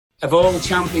of all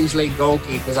Champions League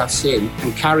goalkeepers I've seen,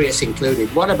 and Karius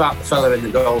included, what about the fella in the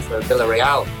goal for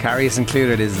Villarreal? Karius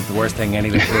included is the worst thing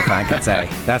any Liverpool fan can say.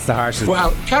 That's the harshest.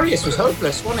 Well, Karius was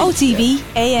hopeless, wasn't he? OTB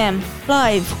AM,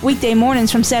 live, weekday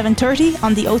mornings from 7:30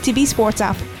 on the OTB Sports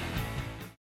app.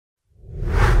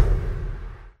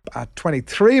 At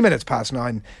 23 minutes past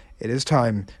 9, it is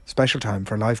time, special time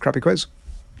for a live crappy quiz.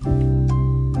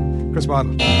 Chris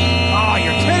Waddle. Oh,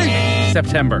 you're kidding me.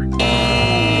 September.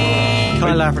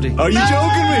 Kyle Lafferty. Are you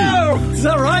joking me? Is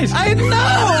that right? I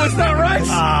know it's not right.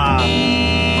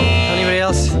 Anybody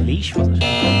else? Leash, was it?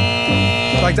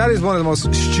 Like, that is one of the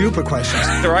most stupid questions.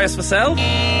 Darius Vassell?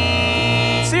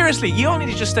 Seriously, you all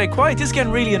need to just stay quiet. This is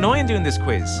getting really annoying doing this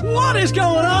quiz. What is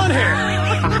going on here?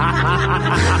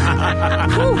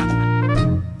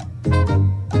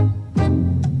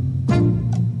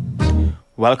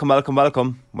 Welcome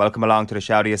along to the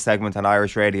shoutiest segment on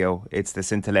Irish radio. It's the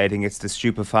scintillating, it's the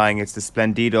stupefying, it's the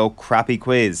splendido crappy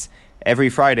quiz. Every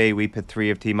Friday we pit three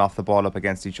of Team Off the Ball up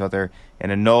against each other in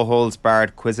a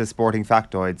no-holds-barred quiz of sporting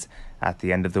factoids at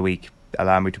the end of the week.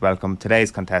 Allow me to welcome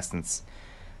today's contestants.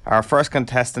 Our first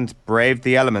contestant braved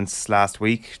the elements last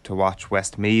week to watch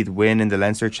Westmeath win in the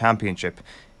Leinster Championship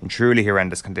in truly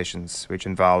horrendous conditions, which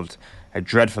involved a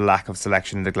dreadful lack of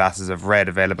selection in the glasses of red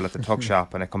available at the tuck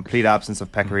shop and a complete absence of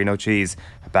pecorino cheese.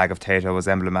 A bag of Tato was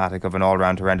emblematic of an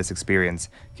all-round horrendous experience.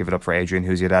 Give it up for Adrian,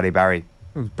 who's your daddy, Barry.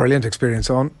 Brilliant experience,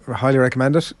 on. I highly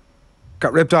recommend it.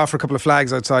 Got ripped off for a couple of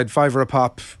flags outside, $5 a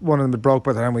pop. One of them had broke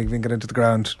by the time we even got into the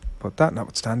ground. But that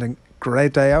notwithstanding,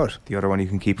 great day out. The other one you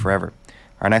can keep forever.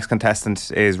 Our next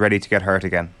contestant is ready to get hurt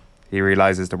again. He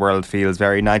realises the world feels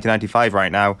very 1995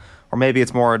 right now, or maybe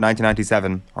it's more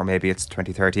 1997, or maybe it's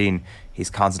 2013. He's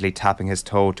constantly tapping his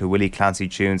toe to Willie Clancy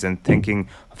tunes and thinking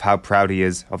of how proud he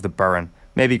is of the Burren.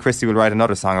 Maybe Christy will write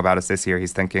another song about us this year,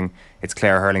 he's thinking. It's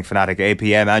Clare hurling fanatic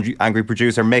APM, angry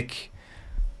producer Mick.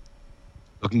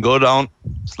 Looking good, on.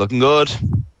 It's looking good.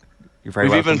 You're very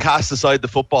We've welcome. even cast aside the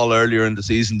football earlier in the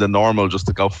season than normal just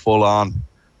to go full on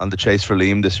the chase for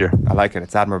Liam this year. I like it,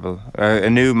 it's admirable.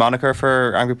 A new moniker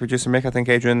for angry producer Mick, I think,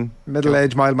 Adrian.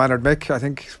 Middle-aged, mild-mannered Mick, I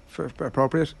think,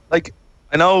 appropriate. Like,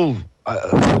 I know, I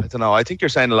don't know, I think you're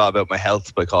saying a lot about my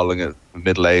health by calling it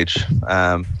middle-age,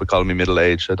 by calling me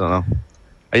middle-aged, I don't know.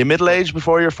 Are you middle-aged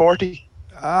before you're 40?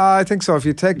 I think so. If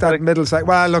you take that middle side,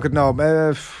 well, look at no,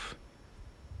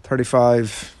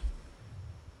 35.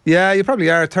 Yeah, you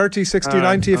probably are 30, 60,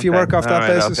 90 if you work off that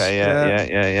basis. Okay,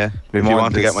 yeah. If you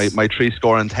want to get my 3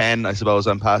 score and 10, I suppose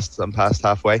I'm past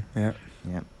halfway. Yeah.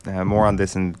 More on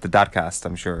this in the Dadcast,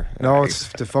 I'm sure. No,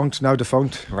 it's defunct, now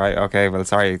defunct. Right, okay, well,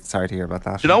 sorry to hear about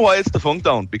that. Do you know why it's defunct,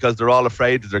 though? Because they're all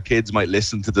afraid that their kids might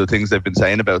listen to the things they've been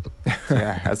saying about them.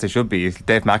 Yeah, as they should be.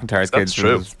 Dave McIntyre's That's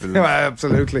kids true. Yeah,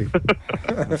 absolutely.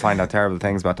 will find out terrible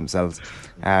things about themselves.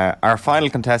 Our final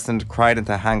contestant cried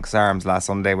into Hank's arms last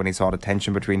Sunday when he saw the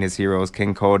tension between his heroes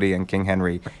King Cody and King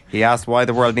Henry. He asked why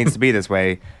the world needs to be this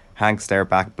way. Hank stared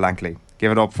back blankly.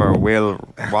 Give it up for Will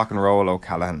Rock and Roll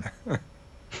O'Callaghan.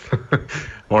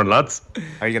 Morning, lads. How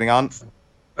are you getting on?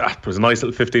 It was a nice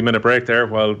little 15-minute break there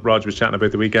while Rog was chatting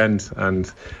about the weekend,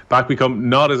 and back we come.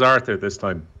 Not as Arthur this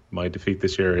time. My defeat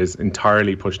this year is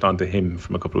entirely pushed onto him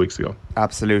from a couple of weeks ago.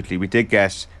 Absolutely. We did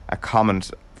get a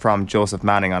comment from Joseph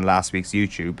Manning on last week's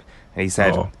YouTube, and he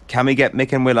said, Can we get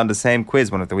Mick and Will on the same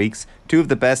quiz one of the weeks? Two of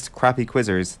the best crappy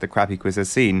quizzers the crappy quiz has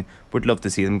seen. Would love to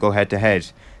see them go head to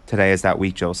head. Today is that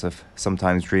week, Joseph.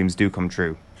 Sometimes dreams do come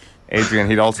true. Adrian,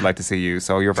 he'd also like to see you,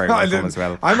 so you're very welcome as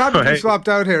well. I'm happy to be swapped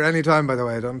out here anytime, by the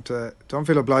way. Don't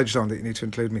feel obliged on that you need to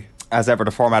include me. As ever,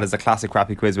 the format is a classic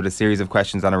crappy quiz with a series of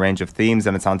questions on a range of themes,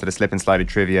 and it's on to the slip and slide of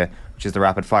trivia, which is the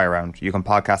rapid fire round. You can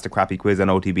podcast a crappy quiz on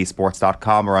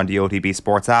otbsports.com or on the OTB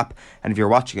Sports app, and if you're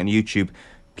watching on YouTube,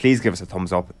 please give us a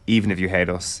thumbs up, even if you hate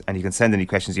us. And you can send any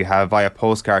questions you have via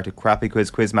postcard to Crappy Quiz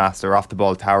Quizmaster, Off the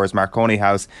Ball Towers, Marconi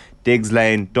House, Diggs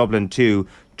Lane, Dublin 2,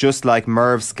 just like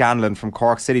Merv Scanlon from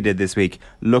Cork City did this week.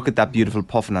 Look at that beautiful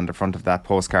puffin on the front of that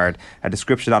postcard. A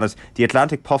description on it: the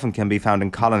Atlantic puffin can be found in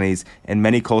colonies in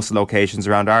many coastal locations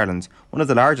around Ireland. One of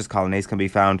the largest colonies can be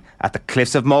found at the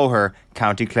Cliffs of Moher,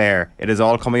 County Clare. It is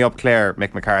all coming up Clare,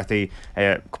 Mick McCarthy.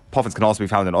 Puffins can also be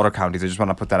found in other counties. I just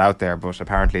want to put that out there, but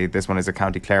apparently this one is a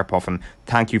County Clare puffin.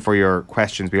 Thank you for your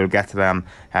questions. We will get to them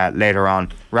later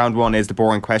on. Round 1 is the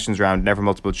boring questions round, never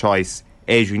multiple choice.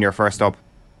 Adrian, you're first up.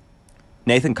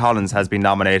 Nathan Collins has been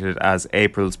nominated as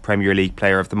April's Premier League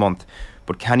Player of the Month,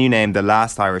 but can you name the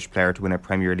last Irish player to win a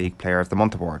Premier League Player of the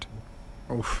Month award?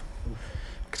 Oof.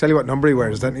 I can tell you what number he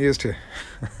wears, don't he used to?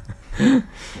 The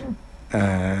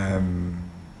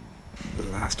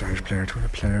last Irish player to win a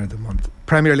Player of the Month.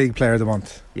 Premier League Player of the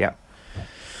Month. Yeah.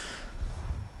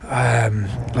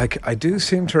 Like, I do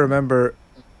seem to remember.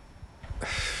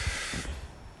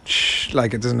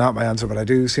 Like, it is not my answer, but I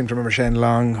do seem to remember Shane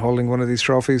Long holding one of these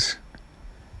trophies.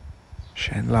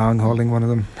 Shane Long holding one of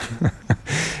them.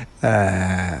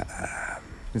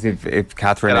 If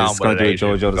Catherine Get on is going to do with a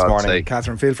it, Adrian, JoJo for this God's morning. sake.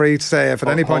 Catherine, feel free to say if at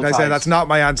any point I hold say tight. that's not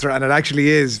my answer and it actually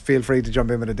is, feel free to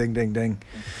jump in with a ding, ding, ding.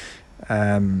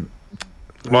 Come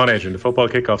on, Adrian. The football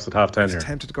kickoff's at 10:30 I was here.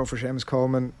 tempted to go for Seamus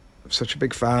Coleman. I'm such a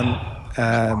big fan.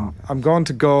 I'm going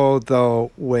to go,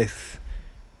 though, with...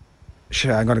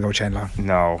 Sure, I'm going to go with Shane Long.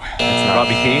 No, it's not.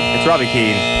 Robbie Keane. It's Robbie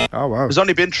Keane. Oh, wow. There's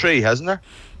only been 3, hasn't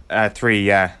there? 3,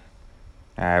 yeah.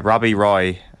 Robbie,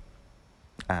 Roy,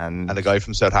 and And a guy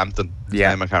from Southampton. His Yeah.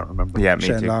 name I can't remember. yeah, me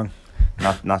Shane too. Long.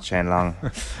 Not Shane Long.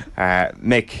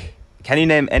 Mick, can you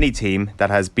name any team that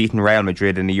has beaten Real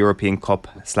Madrid in the European Cup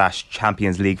 /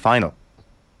 Champions League final?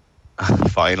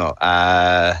 Final.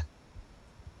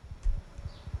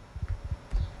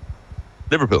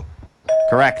 Liverpool.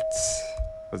 Correct.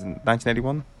 Was it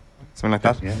 1981? Something like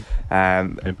that? Yeah.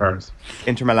 In Paris.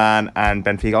 Inter Milan and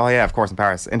Benfica. Oh, yeah, of course, in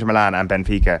Paris. Inter Milan and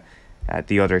Benfica,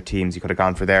 the other teams you could have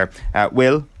gone for there.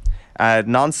 Will, a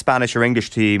non-Spanish or English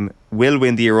team will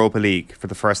win the Europa League for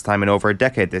the first time in over a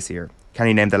decade this year. Can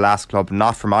you name the last club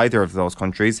not from either of those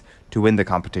countries to win the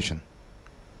competition?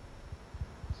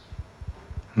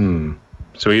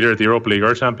 So either the Europa League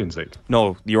or Champions League.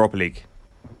 No, the Europa League.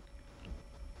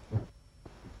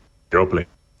 Europa League.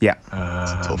 Yeah.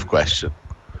 It's a tough question.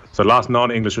 So last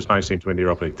non-English or Spanish team to win the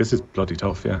Europa League. This is bloody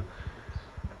tough, yeah.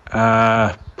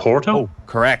 Porto?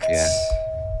 Correct. Yeah.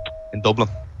 In Dublin.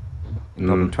 In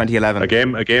Dublin, 2011.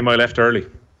 A game I left early.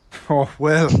 Oh,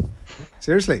 well.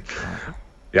 Seriously?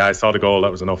 Yeah, I saw the goal.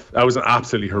 That was enough. That was an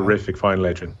absolutely horrific final,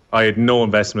 Adrian. I had no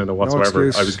investment in it whatsoever.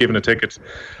 excuse. I was given a ticket,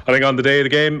 I think, on the day of the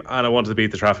game, and I wanted to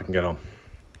beat the traffic and get home.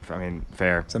 I mean,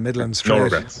 fair. It's a Midlands No straight.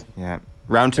 regrets. Yeah.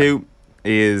 Round 2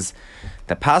 is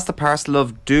the Pass the Parcel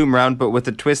of Doom round, but with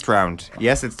a twist round.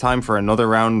 Yes, it's time for another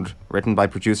round written by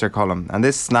producer Colm, and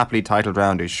this snappily titled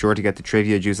round is sure to get the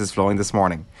trivia juices flowing this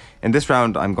morning. In this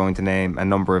round, I'm going to name a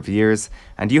number of years,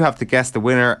 and you have to guess the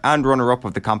winner and runner-up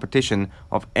of the competition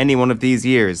of any one of these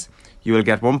years. You will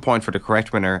get 1 point for the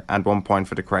correct winner and 1 point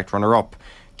for the correct runner-up.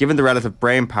 Given the relative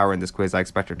brain power in this quiz, I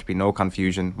expect there to be no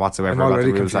confusion whatsoever I'm about the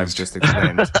already rules I've confused. just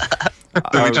explained.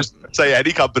 Do we just say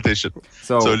any competition?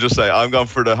 So just say, I'm going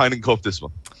for the Heineken Cup this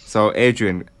one. So,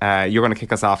 Adrian, you're going to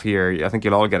kick us off here. I think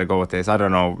you'll all get a go at this. I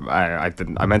don't know. I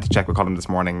didn't. I meant to check with Colm this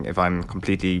morning if I'm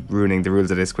completely ruining the rules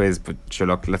of this quiz, but sure,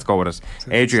 look, let's go with it.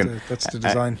 Adrian, That's the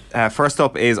design. first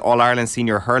up is All Ireland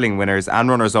Senior Hurling winners and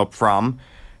runners up from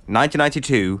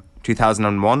 1992,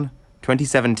 2001,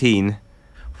 2017,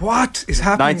 What is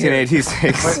happening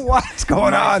 1986. here? What's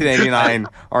going on? 1989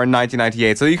 or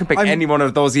 1998. So you can pick any one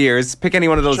of those years. Pick any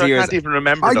one of those Sure, I years. can't even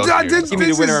remember I those did- years. Give me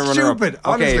the This winner is and runner stupid,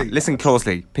 up. Okay, honestly. listen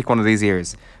closely. Pick one of these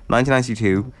years.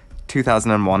 1992,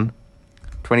 2001,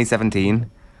 2017,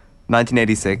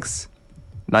 1986,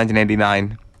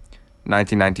 1989,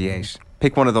 1998.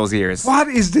 Pick one of those years. What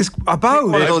is this about?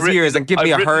 One of those written years and give them-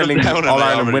 me a I've written them hurling down and I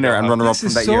All-Ireland already winner got and them. runner-up This from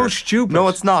is that so year. stupid. No,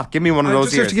 it's not. Give me one of I those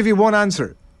just have years. to give you one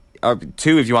answer.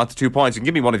 2 if you want the 2 points. You can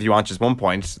give me one if you want just 1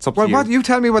 point. It's up Well, to what? you. You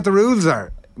tell me what the rules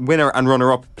are. Winner and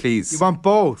runner-up, please. You want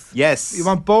both? Yes. You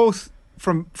want both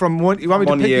from one? You want me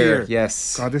to 1 pick year, a year?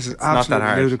 yes. God, this is It's not that absolutely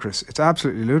hard. ludicrous. It's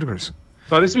absolutely ludicrous.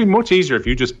 So this would be much easier if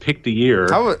you just picked the year.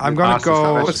 I'm going Ask to us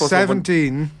how go much-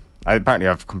 17. Apparently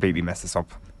I've completely messed this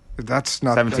up. That's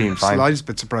not 17, the fine. slightest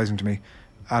bit surprising to me.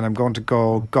 And I'm going to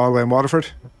go Galway and Waterford.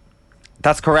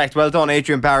 That's correct. Well done,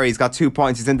 Adrian Barry. He's got 2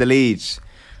 points. He's in the lead.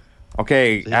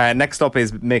 Okay, next up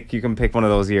is Mick. You can pick one of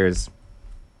those years.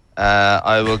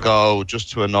 I will go, just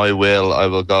to annoy Will, I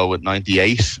will go with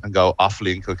 98 and go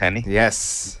Offaly and Kilkenny.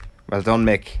 Yes. Well done,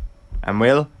 Mick. And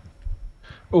Will?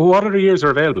 What other years are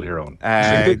available here, Owen?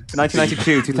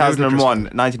 1992, 2001,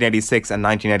 1986 and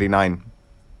 1989.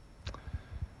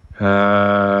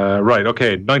 Right,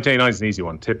 okay. 1989 is an easy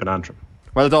one. Tip and Antrim.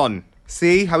 Well done.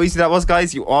 See how easy that was,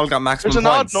 guys? You all got maximum There's an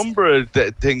points. odd number of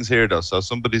things here, though, so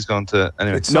somebody's going to...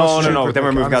 Anyway. It's so No. stupid, Then we're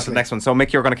like, moving on to honestly. the next one. So,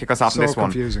 Mick, you're going to kick us off So in this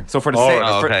confusing. one. So for the Oh, same,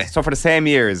 right, okay. so for the same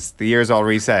years, the years all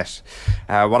reset.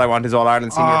 What I want is All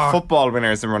Ireland Senior Ah. football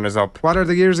winners and runners up. What are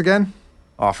the years again?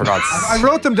 Oh, for God's I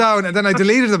wrote them down and then I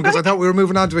deleted them because I thought we were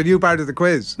moving on to a new part of the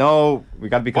quiz. No, we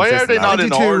got to be Why consistent. are they not in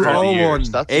 92, order? The 01. years?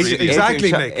 That's Adrian, really...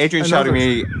 Exactly, Nick. Adrian shouting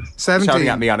Another. me, 17. shouting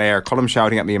at me on air. Colm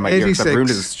shouting at me in my ear because I've 86. ruined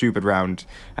this stupid round.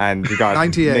 And you got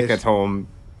 98. Nick at home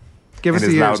Give us in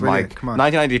the his years, loud will you? mic. Come on.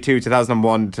 1992,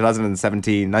 2001,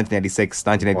 2017, 1986,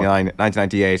 1989,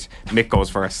 1998. Mick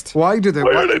goes first. Why do they?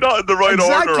 Why are they not in the right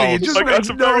exactly, order? it just makes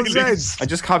no sense. I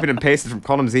just copied and pasted from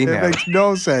Colm's It email. makes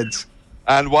no sense.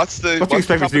 And what's the What do you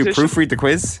expect me to do? competition? Proofread the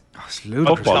quiz? Oh, it's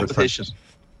ludicrous. Football. Competition.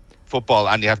 Football,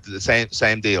 and you have to the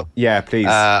same deal. Yeah, please.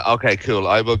 Okay, cool.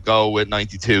 I will go with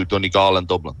 92, Donegal and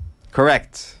Dublin.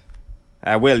 Correct.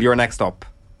 Will, you're next up.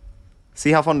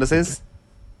 See how fun this is?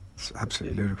 It's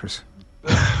absolutely ludicrous.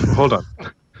 Hold on.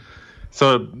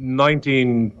 So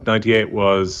 1998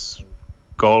 was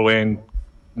Galway.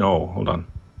 No, hold on.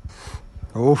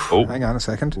 Oh, Oh. hang on a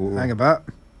second. Hang about.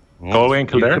 Galway and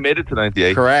You Kildare. committed to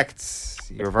 98. Correct.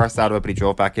 You reversed out of it, but he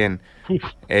drove back in.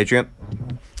 Adrian?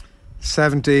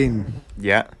 17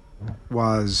 Yeah.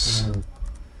 was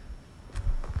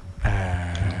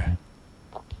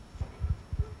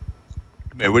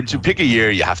When you pick a year,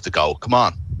 you have to go. Come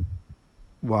on.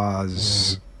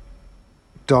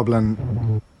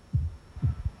 Dublin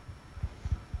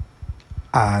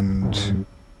and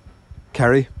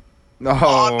Kerry.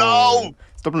 Oh, no!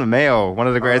 It's Dublin and Mayo, one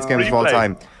of the greatest games of all Replay.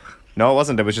 time. No, it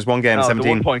wasn't. It was just one game, No, the 17.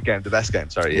 1 point game, the best game.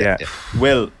 Sorry. Yeah.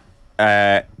 Will,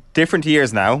 different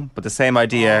years now, but the same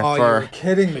idea Oh, for... you're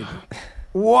kidding me.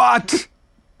 What?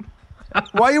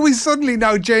 Why are we suddenly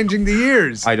now changing the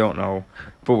years? I don't know,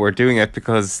 but we're doing it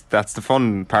because that's the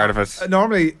fun part of it.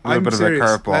 Normally, little I'm bit of a serious.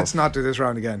 curveball. Let's not do this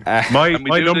round again. My And we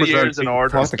my do the numbers are years in order.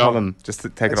 Talk to Colin, just to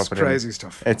take it It's up with him. crazy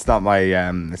stuff. It's not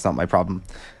my problem.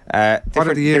 are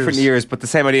Different, the years? different years, but the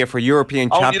same idea for European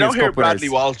Oh, you Champions don't hear Cup winners. Bradley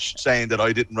Walsh saying that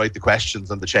I didn't write the questions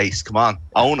on the chase. Come on,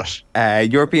 own it.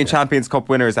 European Champions Cup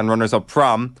winners and runners up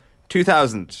from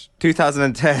 2000,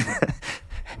 2010.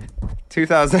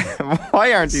 2000.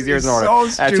 Why aren't these years in order? So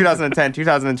stupid. 2010,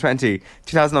 2020,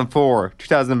 2004,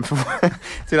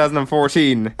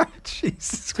 2014,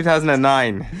 Jesus.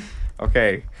 2009.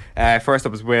 Okay. First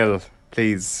up is Will.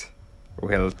 Please,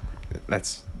 Will.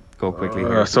 Let's go quickly.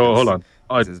 here. So hold on.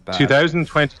 This is bad. 2000,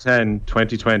 2010,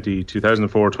 2020,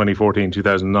 2004, 2014,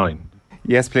 2009.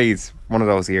 Yes, please. One of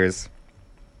those years.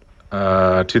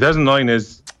 2009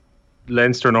 is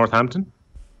Leinster Northampton.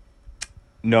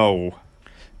 No.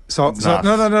 So not.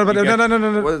 no, but You no, get-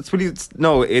 no. Well,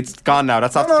 no, it's gone now.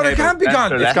 That's off No, the it table. can't be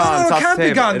gone. It's It's No, gone. no, It's it off the can't be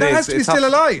table. gone. It That is. has to be It's still off-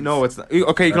 alive. No, it's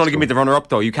okay. You can only give me the runner-up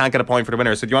though. You can't get a point for the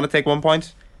winner. So do you want to take 1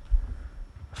 point?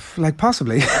 Like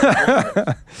possibly.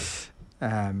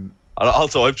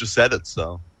 Also, I've just said it,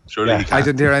 so surely you can. I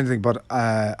didn't hear anything, but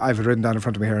I have it written down in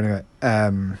front of me here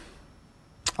anyway.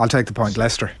 I'll take the point,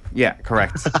 Leicester. Yeah,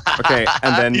 correct. Okay,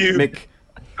 and then You- Mick.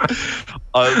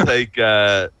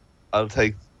 I'll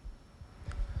take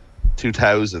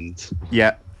 2000,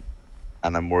 Yeah,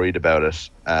 and I'm worried about it.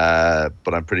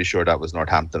 But I'm pretty sure that was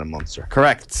Northampton and Munster.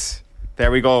 correct. There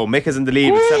we go. Mick is in the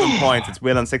lead with 7 points. It's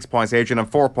Will on 6 points. Adrian on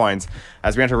 4 points.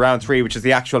 As we enter round 3, which is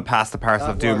the actual pass the parcel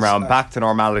That of doom was, round, back to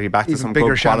normality, back to even some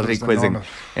bigger good quality shambles than quizzing. normal.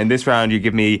 In this round, you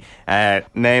give me a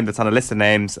name that's on a list of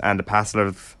names, and the parcel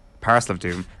of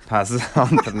doom passes on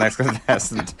to the next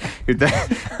contestant, who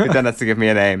then has to give me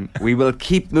a name. We will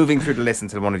keep moving through the list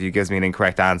until one of you gives me an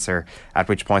incorrect answer, at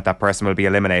which point that person will be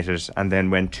eliminated. And then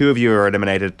when 2 of you are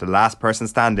eliminated, the last person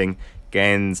standing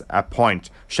gains a point.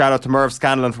 Shout out to Merv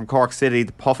Scanlon from Cork City,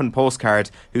 the Puffin Postcard,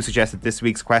 who suggested this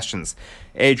week's questions.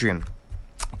 Adrian,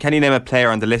 can you name a player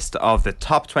on the list of the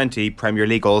top 20 Premier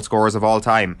League goal scorers of all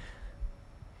time?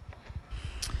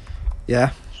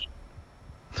 Yeah.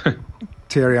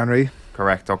 Thierry Henry.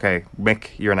 Correct. Okay.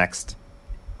 Mick, you're next.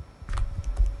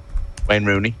 Wayne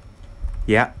Rooney.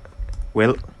 Yeah.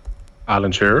 Will.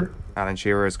 Alan Shearer. Alan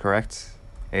Shearer is correct.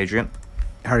 Adrian.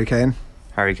 Harry Kane.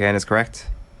 Harry Kane is correct.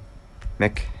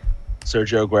 Mick.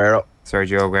 Sergio Aguero.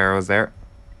 Sergio Aguero is there.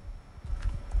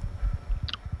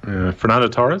 Fernando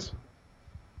Torres.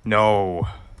 No.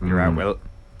 You're out, Will.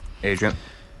 Adrian.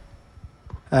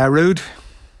 Rude.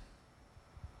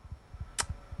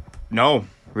 No.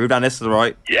 Ruud van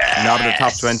Nistelrooy. Yes! Not in the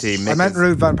top 20. Mick I meant is-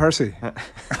 Ruud van Persie.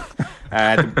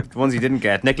 the ones you didn't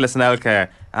get: Nicholas Anelka,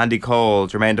 Andy Cole,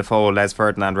 Jermaine Defoe, Les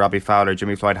Ferdinand, Robbie Fowler,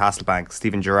 Jimmy Floyd Hasselbank,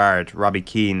 Stephen Gerrard, Robbie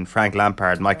Keane, Frank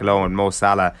Lampard, Michael Owen, Mo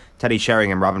Salah, Teddy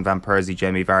Sheringham, Robin van Persie,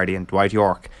 Jamie Vardy and Dwight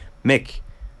York. Mick,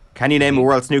 can you name a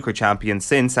world snooker champion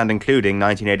since and including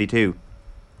 1982?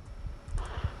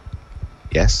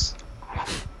 Yes.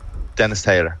 Dennis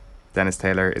Taylor. Dennis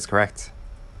Taylor is correct.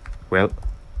 Will.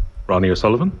 Ronnie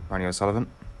O'Sullivan. Ronnie O'Sullivan.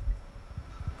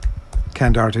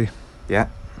 Ken Doherty. Yeah.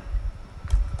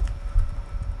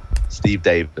 Steve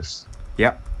Davis.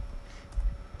 Yeah.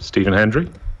 Stephen Hendry.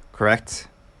 Correct.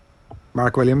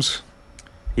 Mark Williams.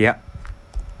 Yeah.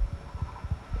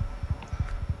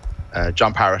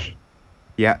 John Parrott.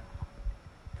 Yeah.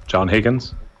 John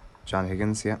Higgins. John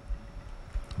Higgins. Yeah.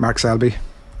 Mark Selby.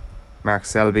 Mark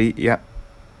Selby. Yeah.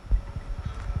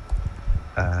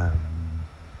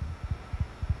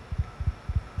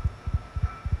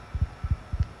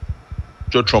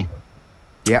 Judd Trump.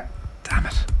 Yeah. Damn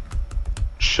it.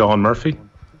 Sean Murphy.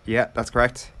 Yeah, that's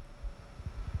correct.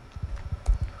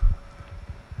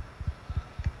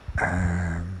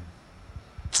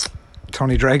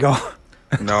 Tony Drago.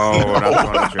 No, that's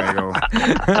not Drago.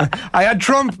 I had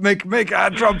Trump. Mick, I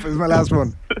had Trump is my last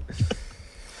one.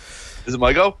 Is it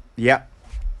my go? Yeah,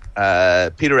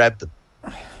 Peter Ebdon.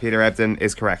 Peter Ebdon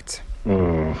is correct.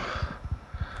 Oh.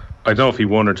 I don't know if he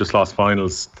won or just lost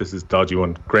finals. This is dodgy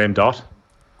one. Graham Dott.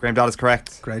 Graham Dodd is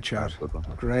correct. Great shout.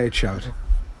 Great shout.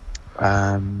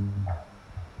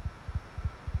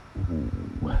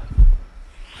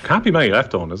 Can't be many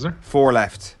left on, is there? 4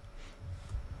 left.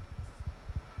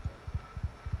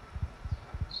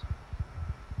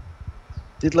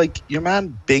 Did your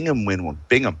man Bingham win one?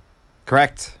 Bingham.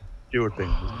 Correct. Stuart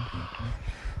Bingham.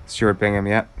 Stuart Bingham,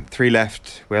 yeah. 3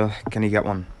 left. Will, can you get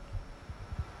one?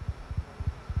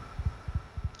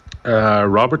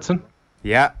 Robertson.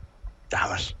 Yeah.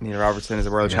 Damn it. Neil Robertson is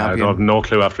a world I champion. don't have no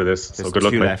clue after this. So There's good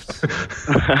luck, 2 mate.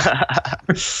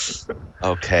 left.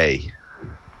 Okay.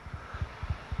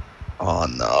 Oh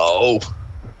no.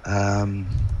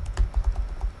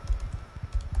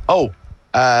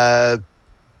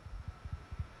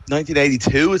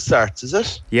 1982 it starts, is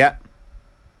it? Yeah.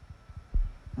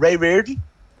 Ray Reardon?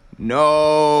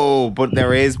 No, but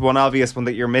there is one obvious one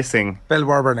that you're missing. Bill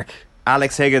Warburnick.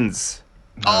 Alex Higgins.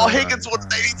 Oh, Higgins won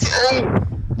 82.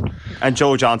 And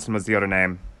Joe Johnson was the other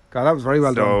name. God, that was very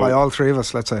well done by all three of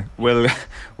us, let's say. Will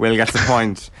gets the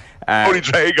point. Tony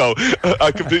Drago.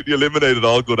 I completely eliminated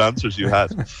all good answers you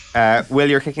had. Will,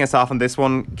 you're kicking us off on this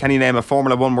one. Can you name a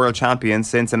Formula 1 world champion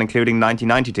since and including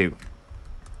 1992?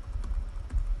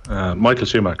 Michael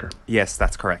Schumacher. Yes,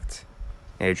 that's correct.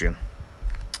 Adrian.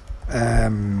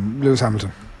 Lewis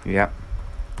Hamilton. Yeah.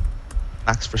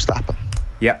 Max Verstappen.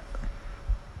 Yeah.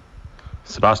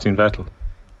 Sebastian Vettel.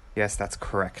 Yes, that's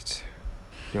correct.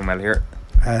 Doing well here.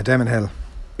 Damon Hill.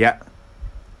 Yeah.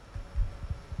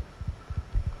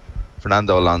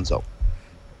 Fernando Alonso.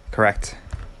 Correct.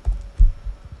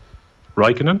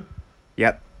 Raikkonen.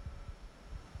 Yeah.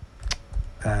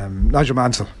 Nigel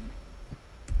Mansell.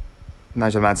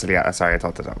 Nigel Mansell, yeah. Sorry, I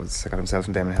thought that was... I got himself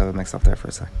and Damon Hill mixed up there for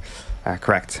a sec.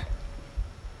 Correct.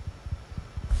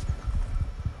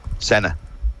 Senna.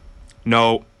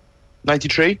 No.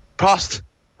 93. Prost.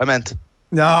 I meant.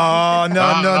 No.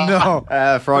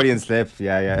 Freudian slip.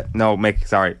 Yeah. No, Mick,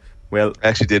 sorry. Will. I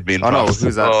actually did mean Oh, no, Prost.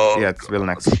 who's that? Oh, yeah, it's Will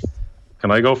next.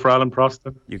 Can I go for Alan Prost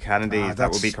then? You can indeed.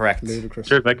 That would be correct. Ludicrous.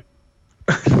 Cheers, Mick.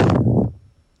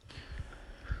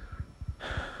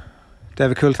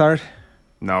 David Coulthard.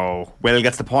 No. Will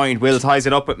gets the point. Will ties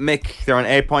it up with Mick. They're on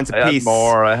 8 points apiece.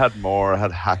 I had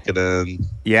Hakkinen.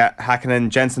 Yeah, Hakkinen,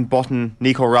 Jenson Button,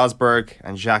 Nico Rosberg,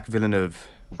 and Jacques Villeneuve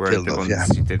were the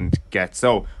ones you didn't get.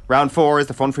 So, round 4 is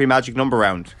the Fun Free Magic number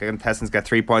round. Contestants get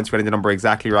 3 points for getting the number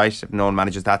exactly right. If no one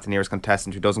manages that, the nearest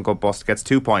contestant who doesn't go bust gets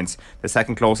 2 points. The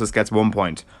second closest gets 1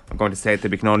 point. I'm going to state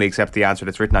that we can only accept the answer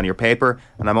that's written on your paper,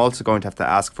 and I'm also going to have to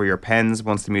ask for your pens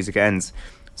once the music ends.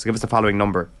 So give us the following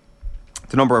number.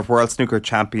 The number of World Snooker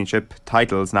Championship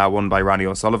titles now won by Ronnie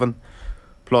O'Sullivan,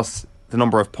 plus the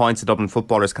number of points the Dublin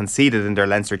footballers conceded in their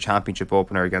Leinster Championship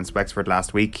opener against Wexford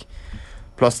last week,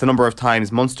 plus the number of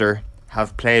times Munster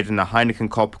have played in a Heineken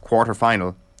Cup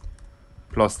quarter-final,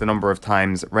 plus the number of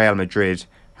times Real Madrid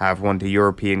have won the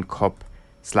European Cup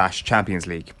 / Champions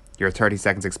League. Your 30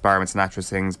 seconds expire when Sinatra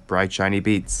sings Bright Shiny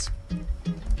Beats.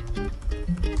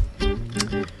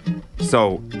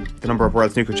 So, the number of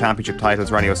World Snooker Championship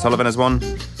titles Ronnie O'Sullivan has won,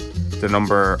 the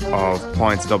number of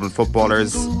points Dublin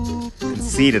footballers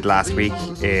conceded last week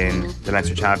in the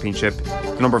Leinster Championship,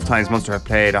 the number of times Munster have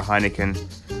played a Heineken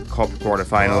Cup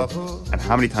quarter-final, and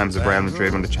how many times have Real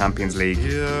Madrid won the Champions League /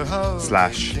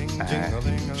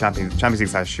 Champions League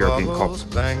 / European Cup.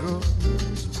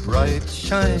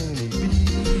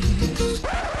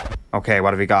 Okay,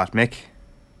 what have we got, Mick?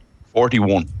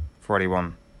 41.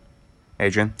 41.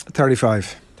 Adrian?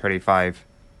 35. 35.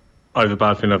 I have a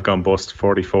bad feeling I've gone bust.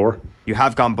 44. You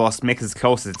have gone bust. Mick is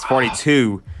closest. It's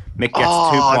 42. Mick gets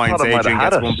 2 points. Adrian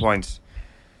gets 1 point.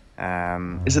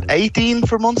 Is it 18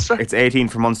 for Munster? It's 18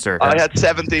 for Munster. I had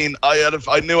 17.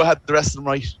 I knew I had the rest of them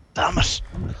right. Damn it.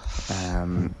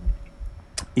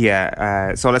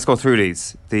 So let's go through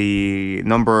these. The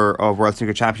number of World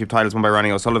Snooker Championship titles won by Ronnie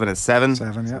O'Sullivan is 7.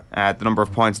 7, yeah. The number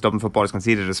of points Dublin footballers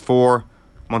conceded is 4.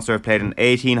 Munster have played in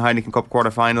 18 Heineken Cup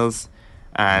quarter-finals,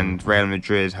 and Real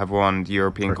Madrid have won the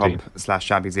European 13. Cup /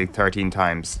 Champions League 13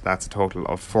 times. That's a total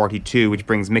of 42, which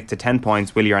brings Mick to 10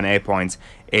 points. Will, you're on 8 points.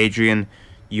 Adrian,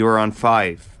 you're on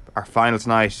 5. our final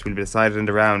tonight will be decided in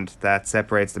the round that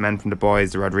separates the men from the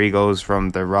boys, the Rodrigos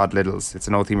from the Rod Littles. It's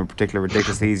no team in particular,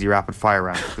 ridiculously easy rapid fire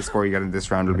round. The score you get in this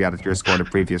round will be added to your score in the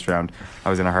previous round. I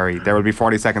was in a hurry. There will be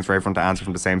 40 seconds for everyone to answer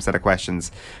from the same set of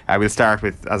questions. We'll start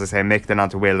with, as I say, Mick, then on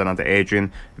to Will, then on to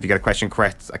Adrian. If you get a question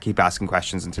correct, I keep asking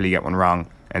questions until you get one wrong.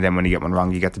 And then when you get one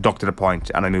wrong, you get deducted a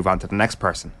point, and I move on to the next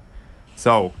person.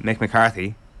 So, Mick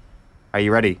McCarthy, are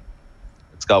you ready?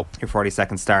 Let's go. Your 40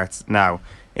 seconds starts now.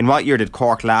 In what year did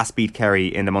Cork last beat Kerry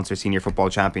in the Munster Senior Football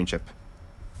Championship?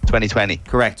 2020.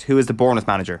 Correct. Who is the Bournemouth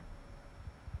manager?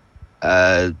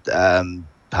 Pass.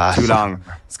 Too long.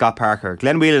 Scott Parker.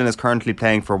 Glenn Whelan is currently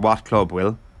playing for what club,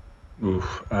 Will?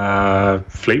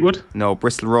 Fleetwood? No,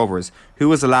 Bristol Rovers. Who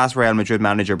was the last Real Madrid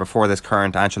manager before this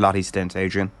current Ancelotti stint,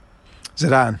 Adrian?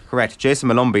 Zidane. Correct. Jason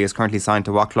Malumbi is currently signed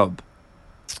to what club?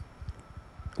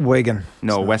 Wigan.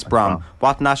 No, West Brom.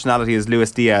 What nationality is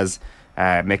Luis Diaz,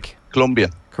 Mick?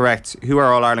 Colombian. Correct. Who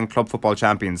are All Ireland club football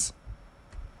champions?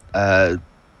 What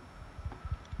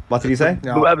did he say?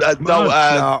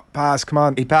 No, pass. Come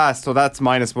on. He passed, so that's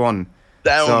 -1.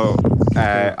 Down. So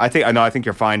I think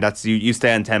you're fine. That's you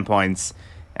stay on 10 points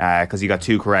because you got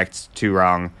 2 correct, 2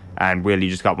 wrong, and Will, you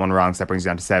just got 1 wrong, so that brings you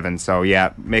down to 7. So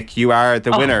yeah, Mick, you are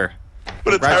the winner.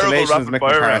 What a terrible Congratulations, rapid Mick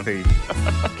fire round. McCarthy.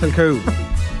 Kilcoo.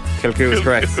 Kilcoo is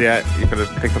correct. Yeah, you could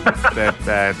have picked up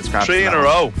the scraps. 3 in from a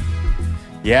that one. row.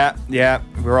 Yeah,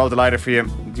 we're all delighted for you.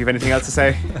 Do you have anything else to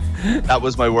say? That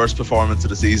was my worst performance of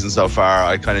the season so far.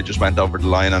 I kind of just went over the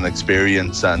line on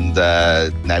experience and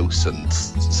nous and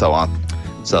so on.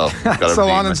 So, gotta So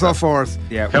redeem on and so myself. forth.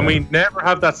 Yeah. Can we never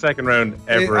have that second round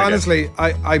ever again? Honestly,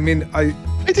 I mean, I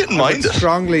didn't would mind it.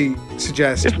 strongly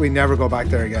suggest we never go back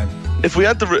there again. If we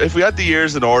had the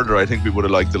years in order, I think we would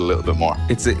have liked it a little bit more.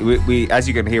 It's we as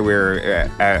you can hear, we're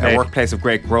a workplace of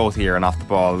great growth here and off the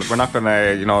ball. We're not going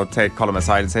to take Colm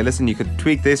aside and say, listen, you could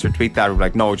tweak this or tweak that. We're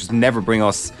like, no, just never bring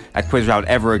us at quiz round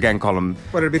ever again, Colm.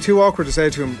 But it'd be too awkward to say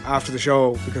to him after the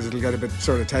show because it'll get a bit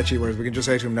sort of tetchy, whereas we can just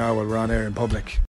say to him now while we're on air in public.